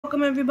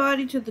Welcome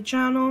everybody to the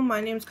channel. My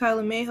name is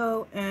Kaila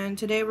Mayho, and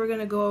today we're going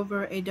to go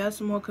over a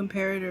decimal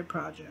comparator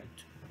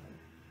project.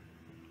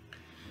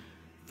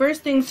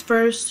 First things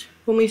first,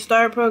 when we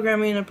start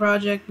programming a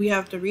project, we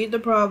have to read the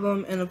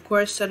problem and of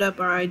course set up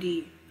our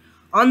IDE.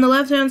 On the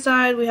left hand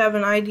side, we have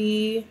an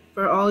IDE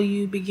for all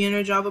you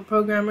beginner Java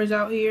programmers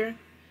out here.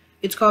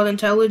 It's called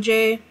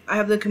IntelliJ. I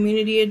have the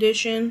community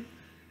edition.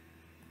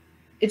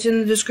 It's in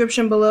the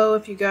description below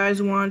if you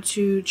guys want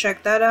to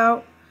check that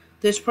out.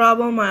 This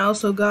problem I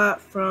also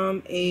got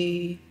from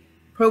a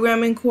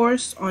programming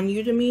course on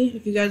Udemy.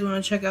 If you guys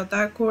want to check out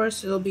that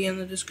course, it'll be in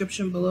the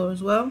description below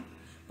as well.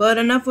 But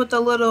enough with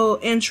the little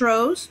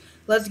intros.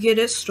 Let's get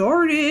it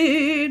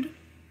started.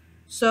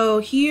 So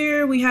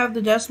here we have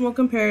the decimal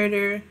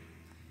comparator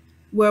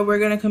where we're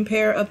going to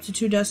compare up to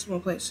two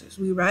decimal places.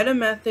 We write a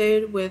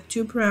method with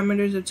two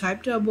parameters of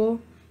type double.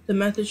 The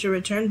method should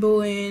return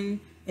boolean,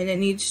 and it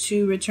needs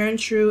to return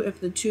true if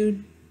the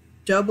two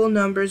double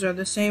numbers are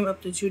the same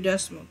up to two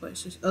decimal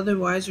places,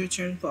 otherwise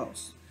return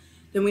false.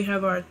 Then we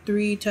have our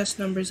three test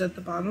numbers at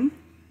the bottom.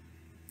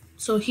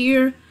 So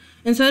here,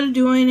 instead of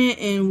doing it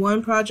in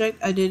one project,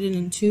 I did it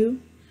in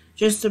two,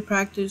 just to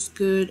practice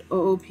good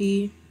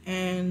OOP,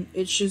 and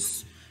it's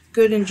just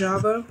good in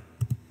Java.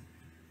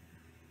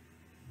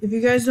 If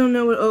you guys don't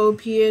know what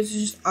OOP is,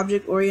 it's just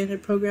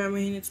object-oriented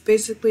programming. It's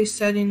basically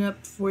setting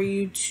up for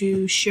you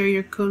to share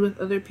your code with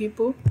other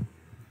people.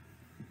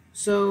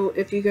 So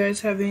if you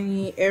guys have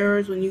any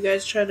errors when you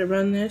guys try to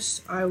run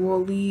this, I will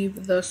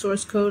leave the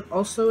source code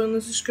also in the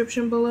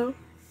description below.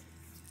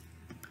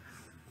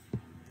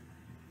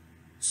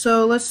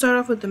 So let's start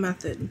off with the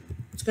method.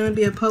 It's going to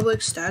be a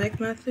public static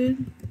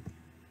method.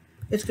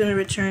 It's going to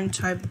return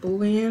type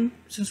boolean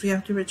since we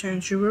have to return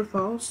true or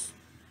false.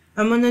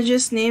 I'm going to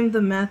just name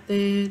the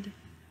method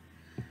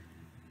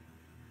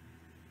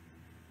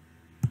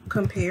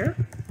compare.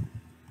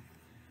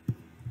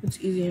 It's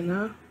easy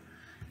enough.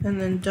 And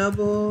then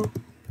double,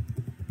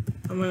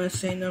 I'm going to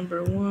say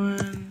number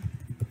 1,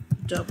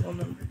 double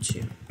number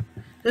 2.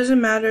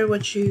 Doesn't matter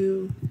what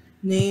you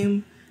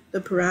name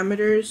the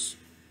parameters.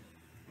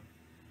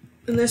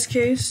 In this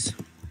case,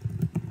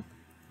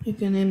 you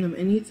can name them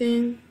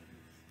anything.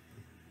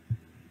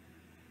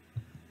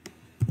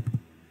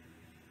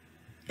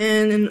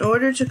 And in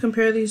order to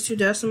compare these two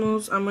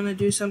decimals, I'm going to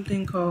do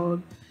something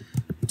called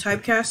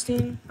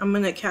typecasting. I'm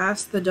going to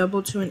cast the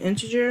double to an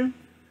integer,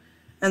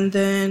 and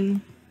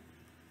then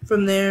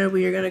from there,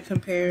 we are going to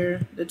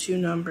compare the two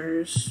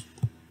numbers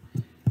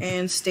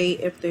and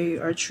state if they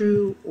are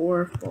true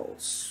or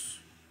false.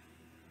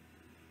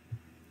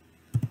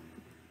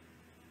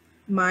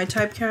 My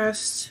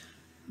typecast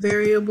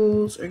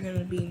variables are going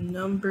to be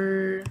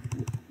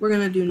we're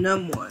going to do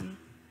num1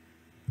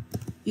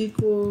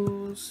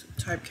 equals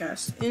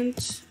typecast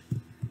int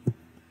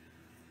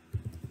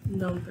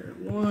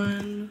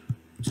number1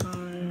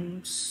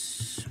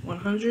 times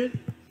 100.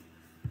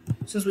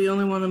 Since we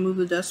only want to move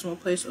the decimal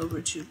place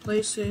over two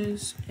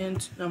places,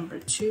 int number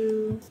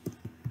 2.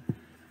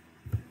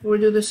 We'll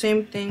do the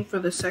same thing for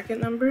the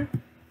second number.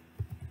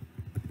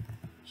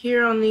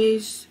 Here on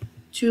these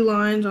two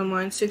lines, on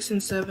line 6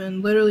 and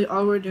 7, literally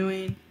all we're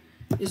doing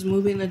is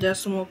moving the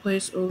decimal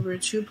place over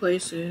two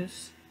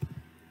places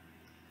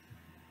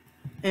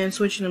and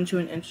switching them to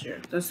an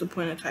integer. That's the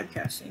point of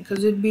typecasting,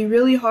 because it'd be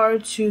really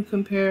hard to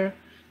compare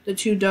the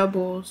two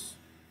doubles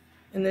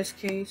in this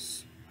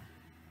case.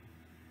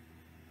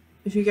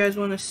 If you guys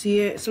want to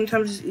see it,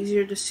 sometimes it's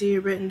easier to see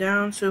it written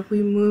down. So if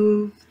we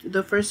move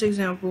the first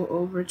example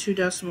over two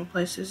decimal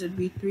places, it'd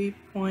be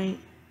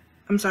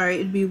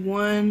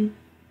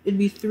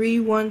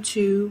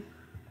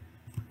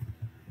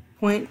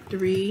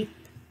 312.3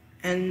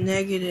 and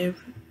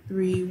negative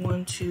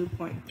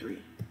 312.3.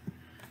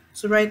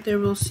 So right there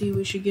we'll see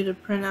we should get a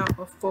printout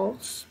of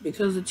false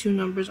because the two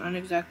numbers aren't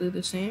exactly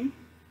the same.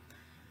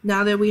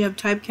 Now that we have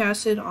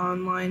typecasted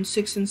on line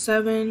 6 and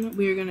 7,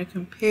 we are going to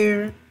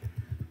compare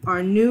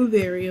our new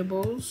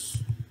variables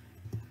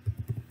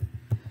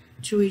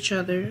to each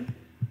other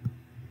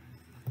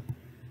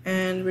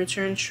and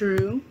return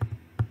true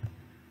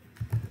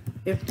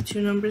if the two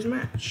numbers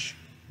match.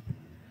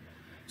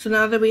 So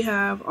now that we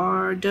have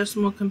our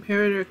decimal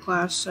comparator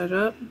class set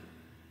up,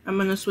 I'm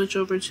going to switch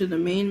over to the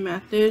main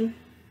method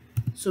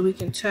so we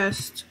can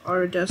test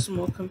our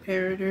decimal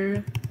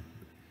comparator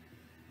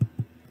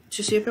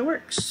to see if it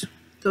works.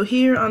 So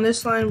here on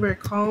this line we're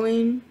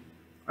calling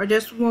our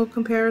decimal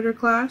comparator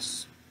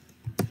class.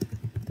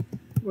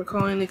 We're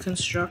calling the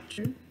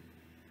constructor.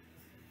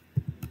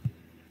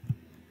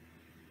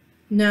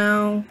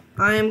 Now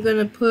I am going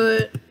to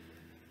put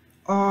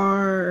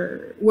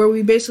where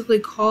we basically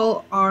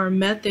call our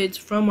methods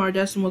from our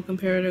decimal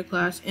comparator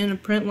class in a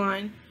print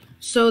line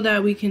so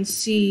that we can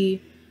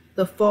see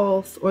the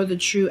false or the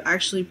true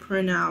actually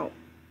print out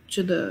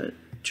to the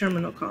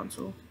terminal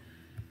console.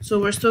 So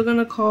we're still going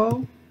to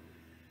call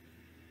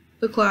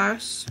the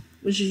class,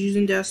 which is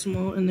using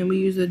decimal, and then we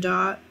use the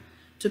dot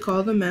to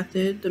call the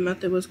method. The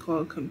method was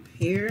called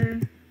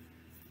compare.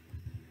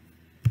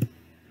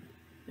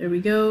 There we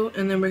go.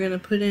 And then we're going to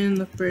put in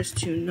the first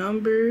two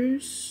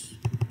numbers.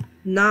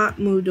 not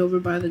moved over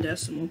by the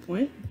decimal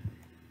point.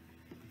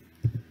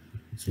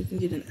 So we can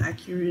get an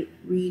accurate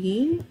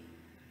reading.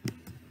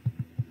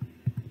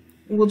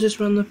 We'll just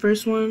run the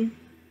first one.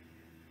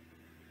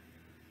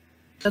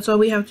 That's all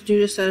we have to do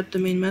to set up the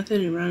main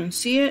method and run and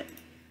see it.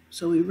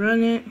 So we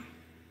run it.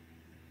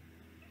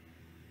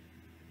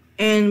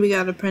 And we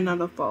got to print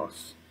out a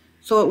false.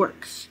 So it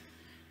works.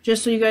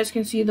 Just so you guys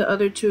can see the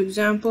other two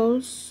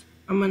examples,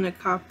 I'm going to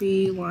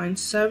copy line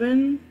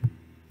 7,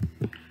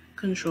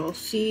 Control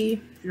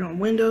C if you're on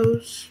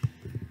Windows,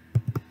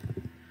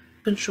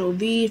 Control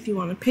V if you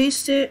want to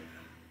paste it.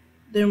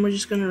 Then we're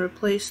just going to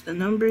replace the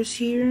numbers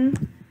here,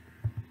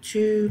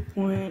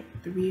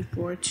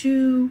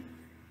 2.342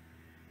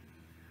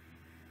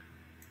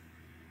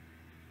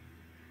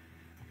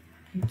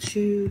 and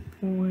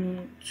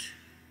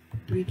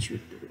 2.323.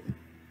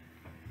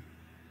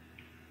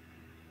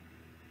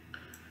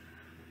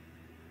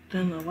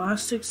 Then the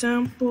last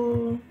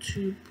example,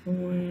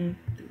 2.314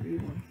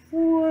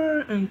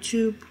 and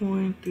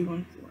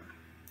 2.314.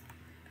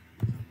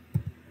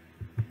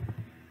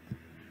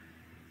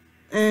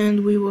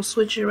 And we will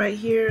switch it right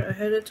here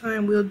ahead of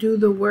time. We'll do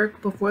the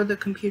work before the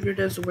computer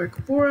does the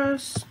work for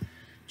us,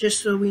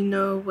 just so we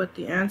know what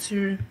the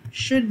answer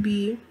should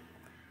be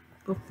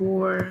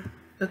before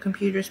the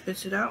computer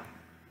spits it out.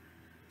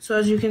 So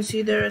as you can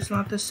see there, it's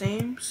not the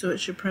same, so it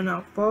should print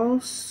out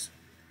false.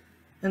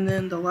 And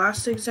then the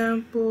last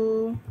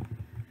example,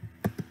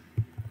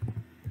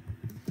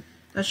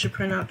 that should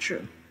print out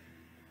true.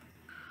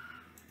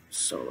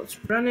 So let's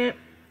run it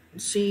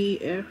and see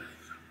if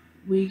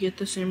we get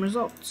the same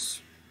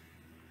results.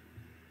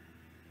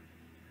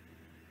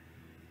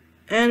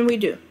 And we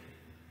do.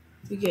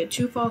 We get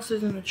 2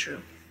 falses and a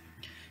true.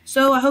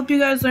 So I hope you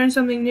guys learned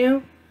something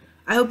new.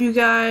 I hope you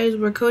guys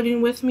were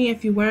coding with me.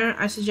 If you weren't,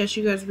 I suggest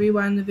you guys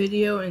rewind the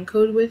video and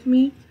code with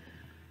me.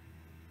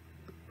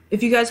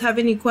 If you guys have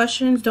any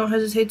questions, don't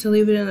hesitate to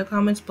leave it in the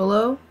comments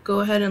below. Go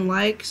ahead and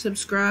like,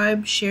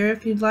 subscribe, share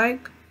if you'd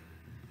like.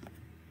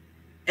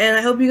 And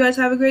I hope you guys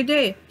have a great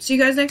day. See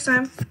you guys next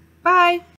time. Bye!